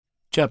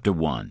Chapter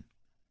 1.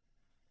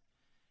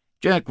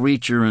 Jack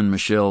Reacher and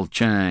Michelle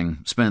Chang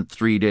spent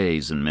 3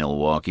 days in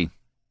Milwaukee.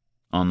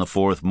 On the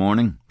 4th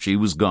morning, she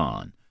was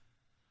gone.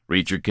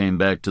 Reacher came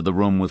back to the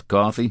room with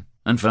coffee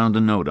and found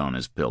a note on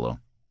his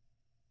pillow.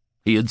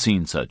 He had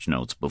seen such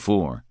notes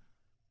before.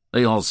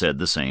 They all said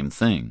the same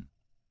thing,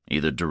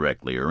 either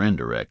directly or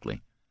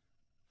indirectly.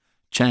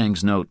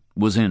 Chang's note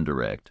was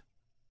indirect,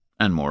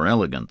 and more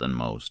elegant than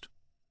most.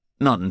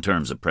 Not in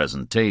terms of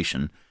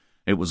presentation.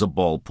 It was a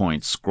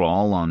ballpoint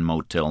scrawl on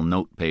motel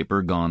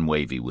notepaper gone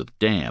wavy with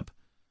damp.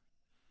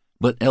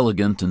 But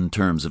elegant in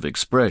terms of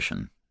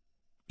expression.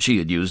 She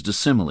had used a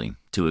simile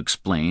to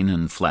explain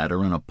and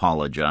flatter and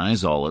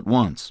apologize all at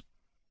once.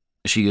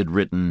 She had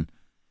written,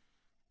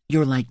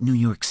 "You're like New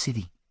York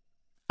City.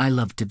 I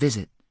love to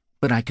visit,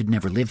 but I could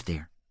never live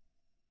there."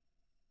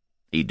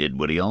 He did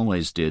what he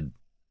always did.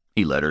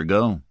 He let her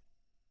go.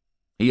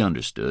 He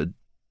understood.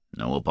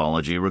 No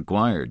apology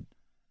required.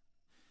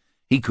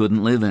 He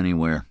couldn't live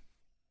anywhere.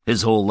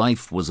 His whole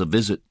life was a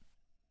visit.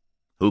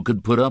 Who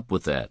could put up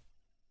with that?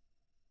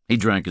 He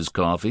drank his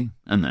coffee,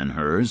 and then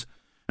hers,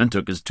 and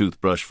took his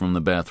toothbrush from the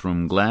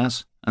bathroom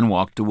glass and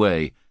walked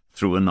away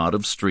through a knot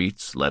of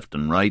streets, left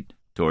and right,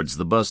 towards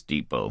the bus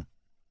depot.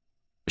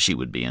 She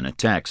would be in a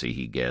taxi,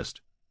 he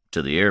guessed,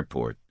 to the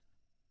airport.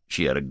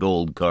 She had a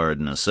gold card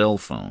and a cell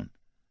phone.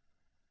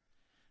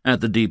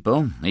 At the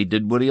depot, he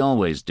did what he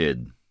always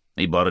did.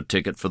 He bought a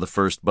ticket for the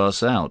first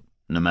bus out,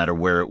 no matter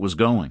where it was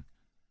going,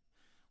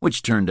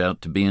 which turned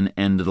out to be an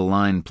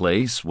end-of-the-line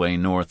place way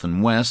north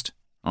and west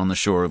on the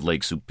shore of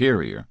Lake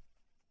Superior.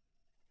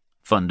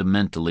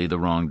 Fundamentally the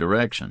wrong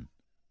direction.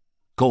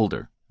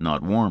 Colder,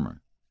 not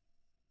warmer.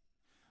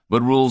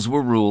 But rules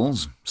were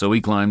rules, so he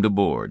climbed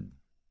aboard.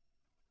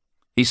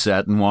 He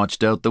sat and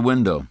watched out the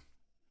window.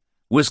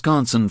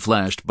 Wisconsin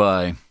flashed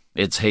by,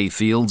 its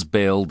hayfields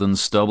baled and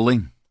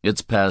stubbly,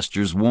 its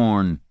pastures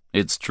worn,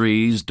 its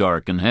trees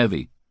dark and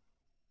heavy.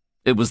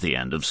 It was the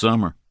end of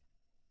summer.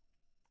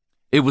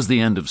 It was the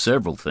end of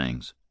several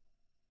things.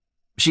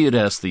 She had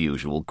asked the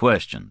usual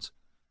questions,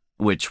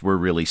 which were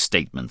really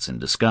statements in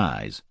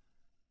disguise.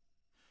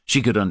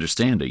 She could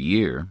understand a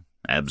year,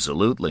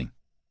 absolutely.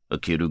 A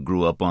kid who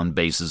grew up on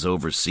bases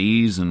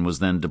overseas and was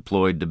then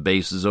deployed to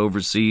bases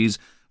overseas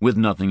with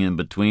nothing in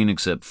between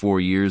except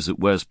 4 years at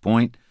West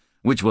Point,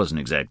 which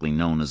wasn't exactly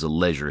known as a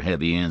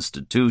leisure-heavy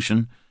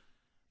institution.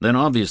 Then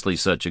obviously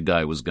such a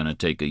guy was going to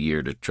take a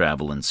year to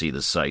travel and see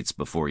the sights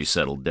before he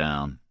settled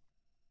down.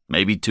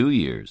 Maybe 2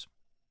 years.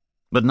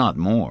 But not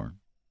more,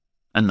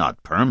 and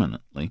not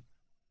permanently.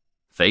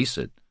 Face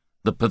it,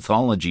 the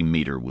pathology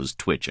meter was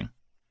twitching.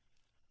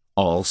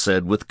 All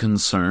said with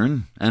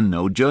concern and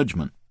no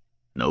judgment.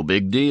 No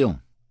big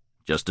deal,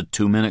 just a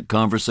 2-minute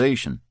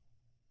conversation.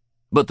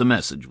 But the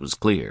message was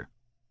clear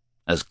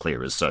as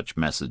such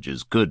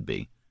messages could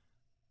be.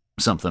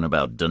 Something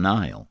about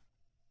denial.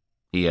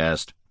 He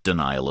asked,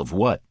 denial of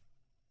what?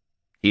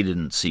 He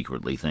didn't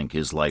secretly think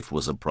his life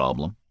was a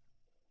problem.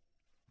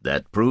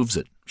 That proves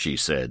it, she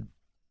said.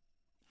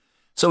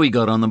 So he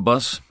got on the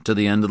bus to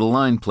the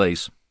end-of-the-line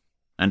place,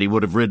 and he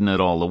would have ridden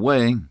it all the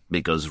way,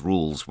 because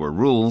rules were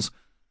rules,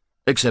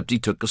 except he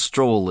took a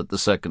stroll at the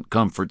second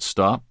comfort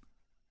stop,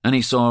 and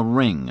he saw a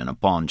ring in a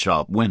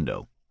pawn-shop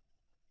window.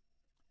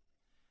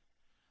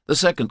 The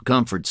second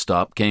comfort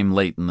stop came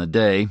late in the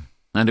day,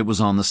 and it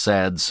was on the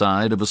sad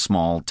side of a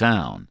small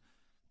town,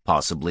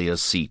 possibly a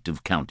seat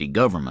of county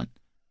government,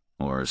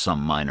 or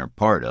some minor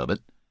part of it.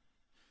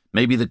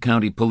 Maybe the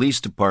county police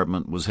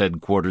department was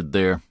headquartered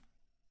there.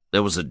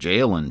 There was a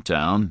jail in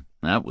town,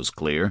 that was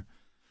clear.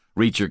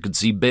 Reacher could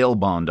see bail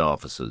bond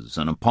offices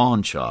and a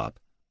pawn shop.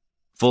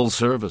 Full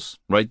service,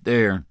 right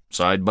there,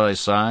 side by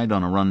side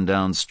on a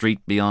run-down street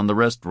beyond the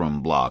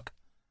restroom block.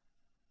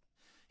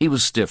 He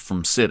was stiff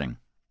from sitting.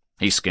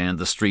 He scanned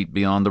the street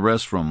beyond the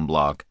restroom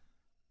block.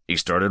 He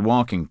started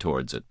walking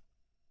towards it.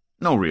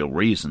 No real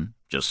reason,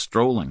 just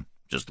strolling,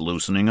 just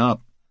loosening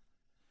up.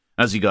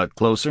 As he got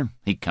closer,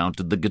 he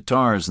counted the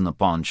guitars in the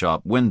pawn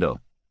shop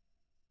window.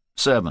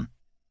 7.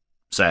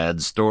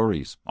 Sad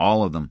stories,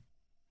 all of them.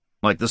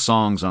 Like the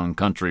songs on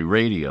country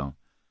radio.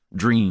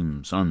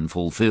 Dreams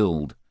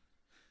unfulfilled.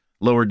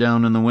 Lower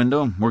down in the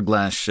window were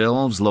glass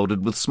shelves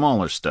loaded with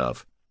smaller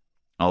stuff.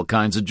 All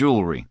kinds of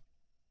jewelry,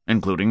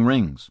 including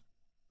rings,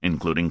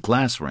 including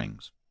class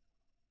rings.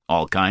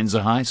 All kinds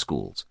of high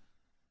schools.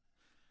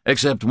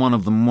 Except one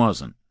of them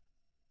wasn't.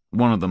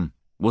 One of them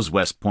was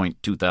West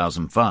Point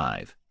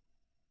 2005.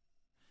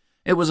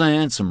 It was a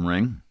handsome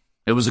ring.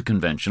 It was a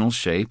conventional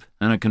shape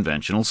and a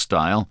conventional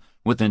style,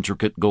 with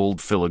intricate gold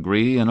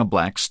filigree and a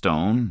black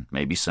stone,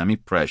 maybe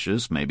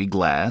semi-precious, maybe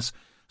glass,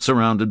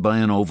 surrounded by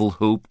an oval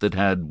hoop that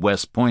had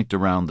West Point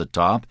around the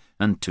top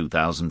and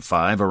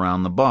 2005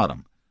 around the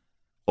bottom.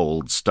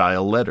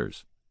 Old-style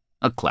letters.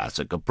 A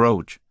classic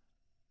approach.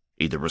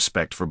 Either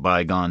respect for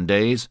bygone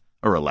days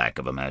or a lack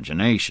of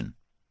imagination.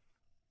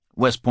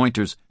 West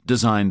Pointers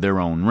designed their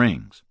own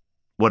rings,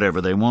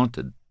 whatever they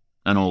wanted,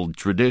 an old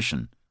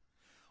tradition,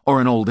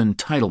 or an old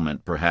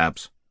entitlement,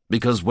 perhaps,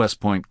 because West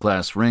Point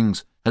class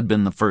rings had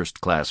been the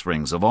first class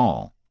rings of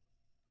all.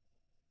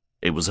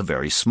 It was a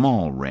very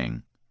small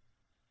ring.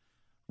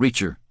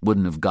 Reacher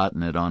wouldn't have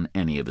gotten it on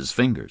any of his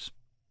fingers.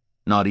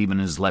 Not even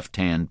his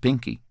left-hand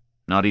pinky.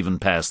 Not even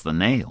past the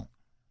nail.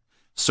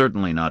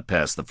 Certainly not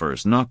past the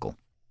first knuckle.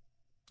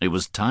 It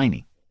was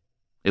tiny.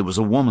 It was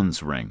a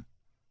woman's ring.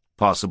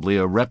 Possibly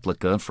a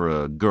replica for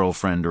a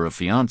girlfriend or a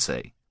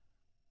fiancé.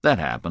 That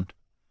happened.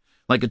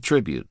 Like a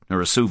tribute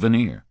or a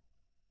souvenir.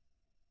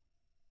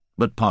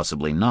 But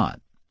possibly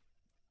not.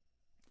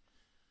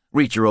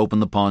 Reacher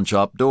opened the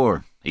pawnshop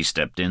door. He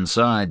stepped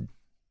inside.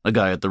 A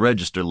guy at the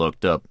register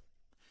looked up.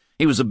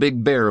 He was a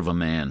big bear of a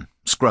man,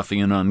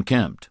 scruffy and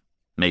unkempt,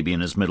 maybe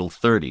in his middle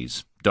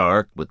 30s,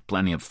 dark, with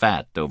plenty of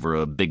fat over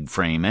a big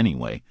frame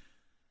anyway,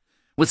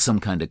 with some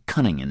kind of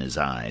cunning in his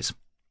eyes.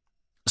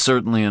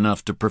 Certainly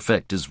enough to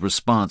perfect his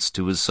response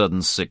to his sudden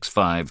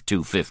 6'5",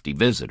 250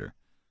 visitor,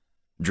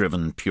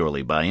 driven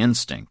purely by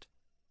instinct.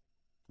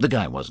 The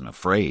guy wasn't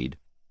afraid.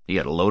 He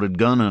had a loaded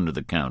gun under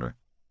the counter,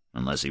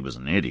 unless he was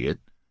an idiot,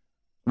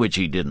 which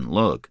he didn't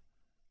look.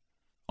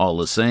 All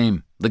the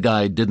same, the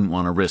guy didn't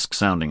want to risk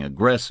sounding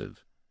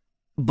aggressive,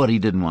 but he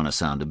didn't want to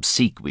sound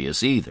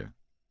obsequious either,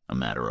 a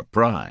matter of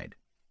pride.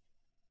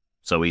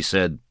 So he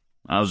said,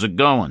 "How's it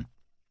going?"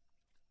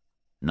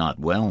 Not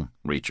well,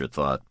 Reacher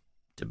thought,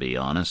 to be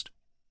honest.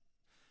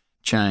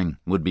 Chang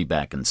would be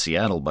back in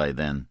Seattle by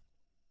then,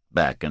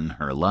 back in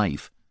her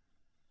life.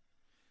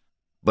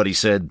 But he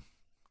said,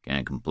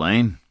 "Can't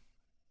complain.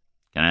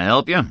 Can I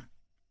help you?"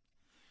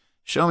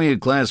 "Show me your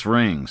class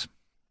rings."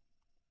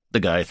 The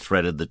guy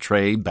threaded the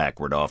tray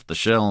backward off the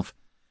shelf.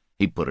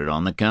 He put it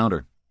on the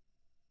counter.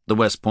 The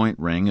West Point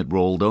ring had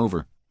rolled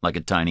over, like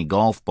a tiny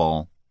golf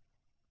ball.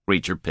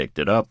 Reacher picked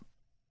it up.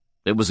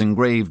 It was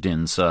engraved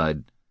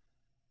inside,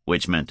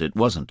 which meant it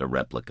wasn't a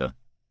replica.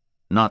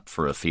 Not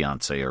for a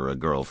fiancé or a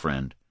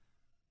girlfriend.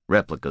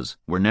 Replicas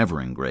were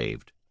never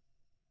engraved.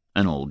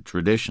 An old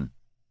tradition.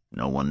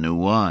 No one knew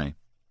why.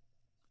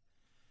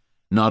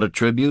 Not a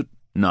tribute,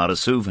 not a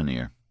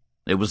souvenir.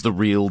 It was the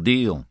real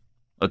deal.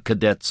 A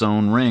cadet's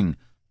own ring,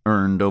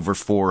 earned over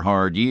 4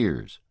 hard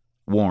years,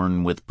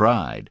 worn with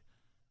pride.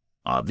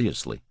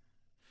 Obviously.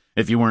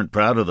 If you weren't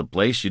proud of the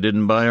place, you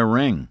didn't buy a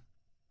ring.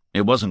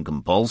 It wasn't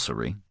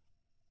compulsory.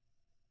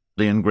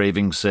 The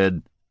engraving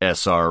said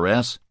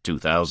SRS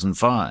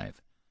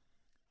 2005.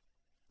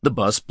 The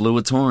bus blew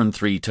its horn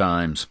 3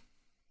 times.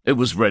 It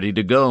was ready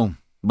to go,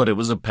 but it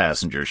was a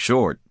passenger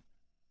short.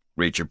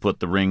 Reacher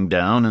put the ring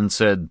down and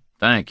said,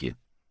 "Thank you,"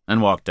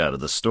 and walked out of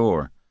the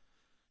store.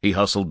 He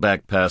hustled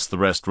back past the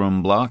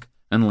restroom block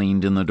and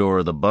leaned in the door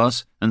of the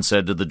bus and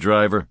said to the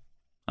driver,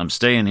 "I'm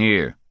staying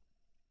here."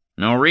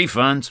 "No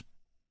refunds?"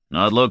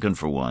 "Not looking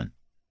for one."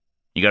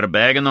 "You got a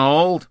bag in the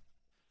hold?"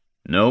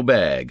 "No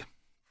bag."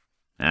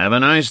 "Have a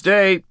nice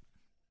day."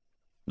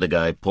 The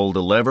guy pulled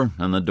a lever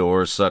and the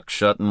door sucked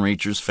shut in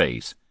Reacher's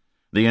face.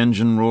 The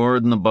engine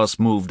roared and the bus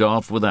moved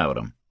off without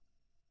him.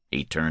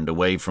 He turned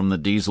away from the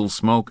diesel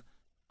smoke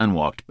and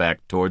walked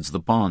back towards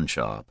the pawn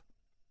shop.